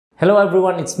Hello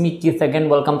everyone, it's me Keith again.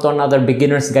 Welcome to another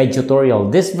beginner's guide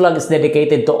tutorial. This vlog is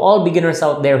dedicated to all beginners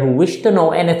out there who wish to know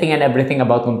anything and everything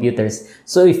about computers.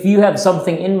 So if you have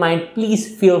something in mind,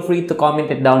 please feel free to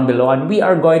comment it down below and we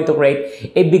are going to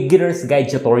create a beginner's guide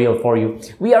tutorial for you.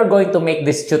 We are going to make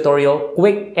this tutorial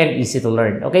quick and easy to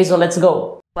learn. Okay, so let's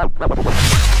go.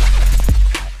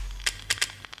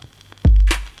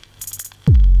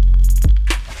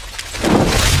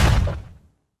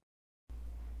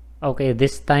 Okay,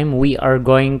 this time we are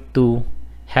going to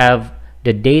have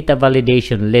the data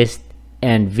validation list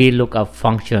and VLookup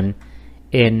function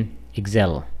in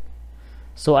Excel.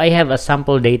 So I have a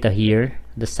sample data here.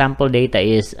 The sample data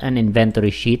is an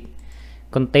inventory sheet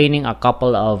containing a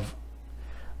couple of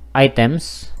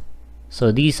items.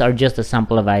 So these are just a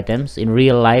sample of items. In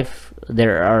real life,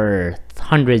 there are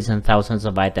hundreds and thousands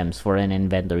of items for an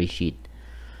inventory sheet.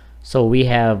 So we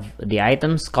have the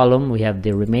items column, we have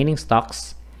the remaining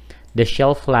stocks, the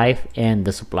shelf life, and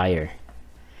the supplier.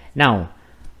 Now,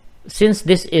 since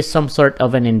this is some sort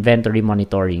of an inventory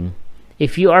monitoring,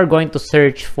 if you are going to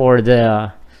search for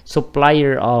the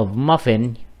supplier of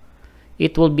muffin,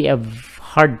 it will be a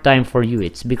hard time for you.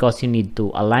 It's because you need to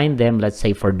align them. Let's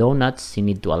say for donuts, you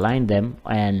need to align them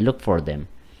and look for them.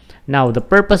 Now, the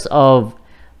purpose of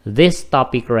this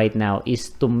topic right now is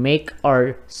to make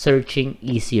our searching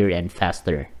easier and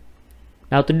faster.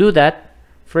 Now, to do that,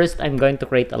 first, I'm going to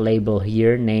create a label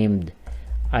here named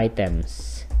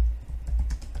items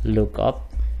lookup.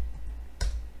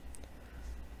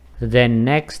 Then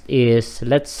next is,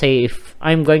 let's say if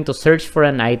I'm going to search for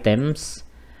an item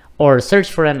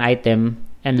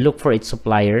and look for its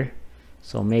supplier.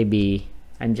 So maybe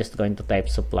I'm just going to type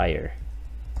supplier.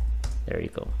 There you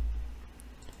go.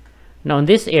 Now in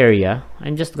this area,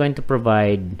 I'm just going to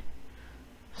provide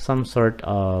some sort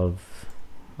of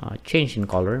change in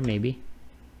color maybe,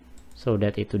 so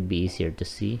that it would be easier to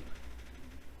see.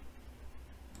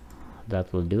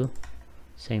 That will do.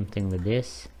 Same thing with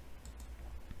this.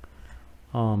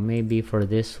 Maybe for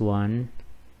this one,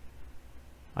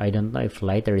 I don't know if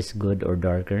lighter is good or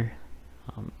darker.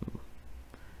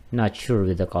 Not sure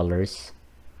with the colors.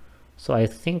 So I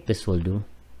think this will do.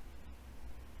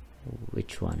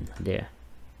 Which one? There.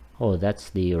 Oh, that's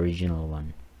the original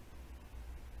one.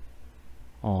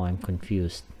 Oh, I'm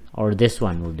confused. Or this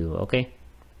one will do. Okay.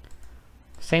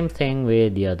 Same thing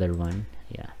with the other one.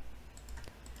 Yeah.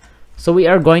 So we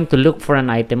are going to look for an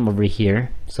item over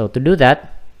here. So to do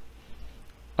that,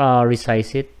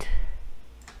 resize it.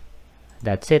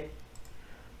 That's it.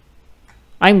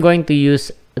 I'm going to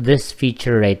use this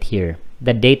feature right here,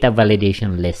 the data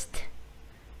validation list.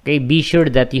 Okay, be sure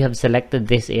that you have selected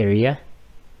this area.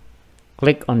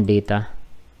 Click on data.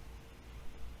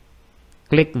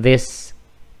 Click this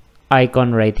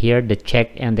icon right here, the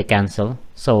check and the cancel.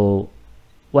 So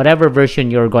whatever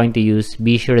version you're going to use,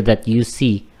 be sure that you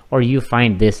see or you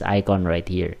find this icon right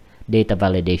here, data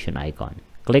validation icon.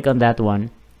 Click on that one.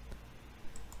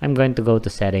 I'm going to go to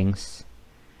settings.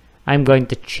 I'm going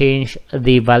to change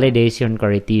the validation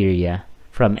criteria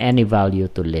from any value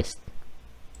to list.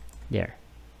 There.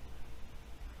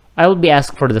 I will be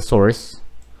asked for the source.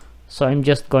 So I'm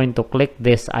just going to click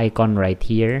this icon right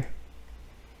here.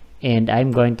 And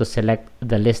I'm going to select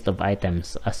the list of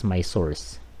items as my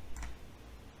source.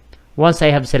 Once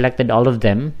I have selected all of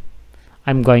them,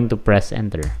 I'm going to press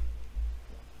enter.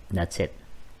 That's it.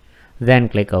 Then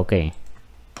click OK.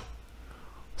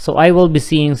 So I will be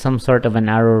seeing some sort of an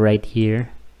arrow right here.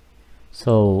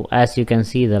 So as you can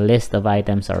see, the list of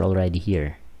items are already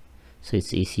here. So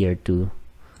it's easier to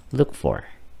look for.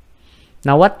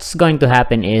 Now what's going to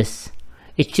happen is,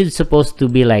 it should supposed to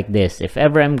be like this. If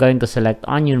ever I'm going to select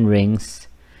onion rings,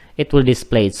 it will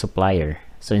display its supplier.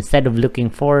 So instead of looking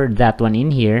for that one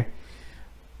in here,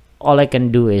 all I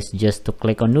can do is just to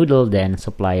click on noodle, then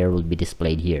supplier will be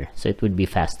displayed here. So it would be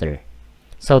faster.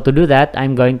 So to do that,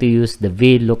 I'm going to use the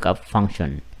VLookup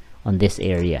function on this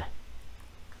area.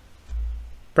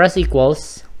 Press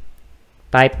equals,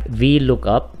 type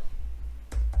VLookup.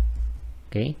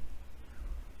 Okay.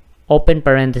 Open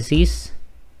parentheses.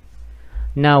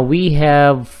 Now we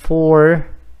have 4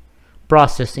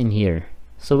 processes in here.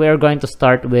 So we are going to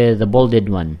start with the bolded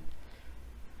one.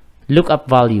 Lookup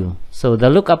value. So the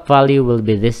lookup value will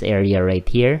be this area right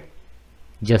here.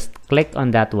 Just click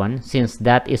on that one since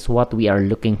that is what we are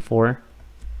looking for,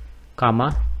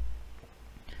 comma.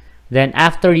 Then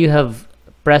after you have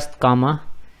pressed comma,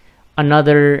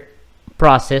 another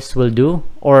process will do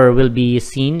or will be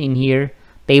seen in here,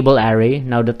 table array.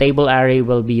 Now the table array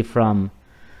will be from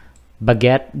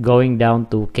Baguette going down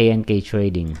to K&K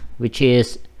Trading, which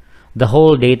is the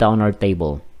whole data on our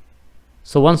table.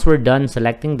 So once we're done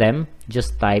selecting them,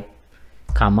 just type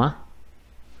comma.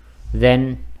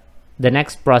 Then the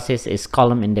next process is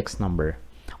column index number.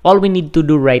 All we need to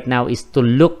do right now is to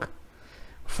look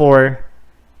for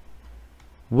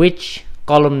which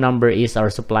column number is our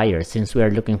supplier, since we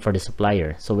are looking for the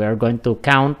supplier. So we are going to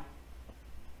count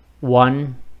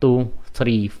 1, 2,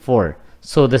 3, 4.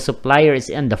 So the supplier is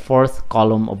in the 4th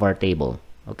column of our table.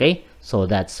 Okay, so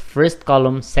that's first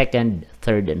column, second,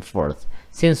 third, and fourth,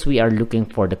 since we are looking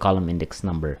for the column index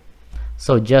number.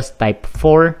 So just type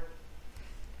 4,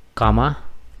 comma.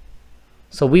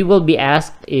 So we will be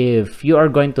asked if you are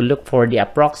going to look for the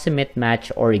approximate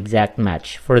match or exact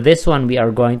match. For this one, we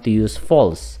are going to use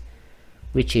false,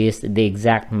 which is the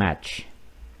exact match.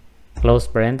 Close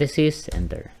parenthesis,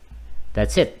 enter.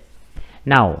 That's it.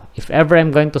 Now, if ever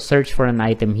I'm going to search for an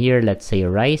item here, let's say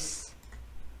rice,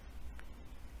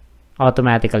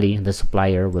 automatically the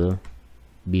supplier will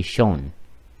be shown.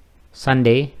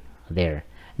 Sunday, there.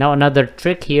 Now another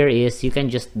trick here is you can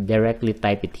just directly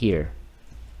type it here.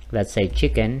 Let's say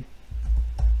chicken,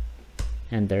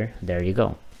 enter, there you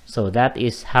go. So that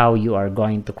is how you are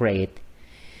going to create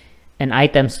an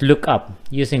items lookup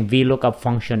using VLookup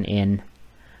function in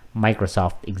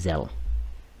Microsoft Excel.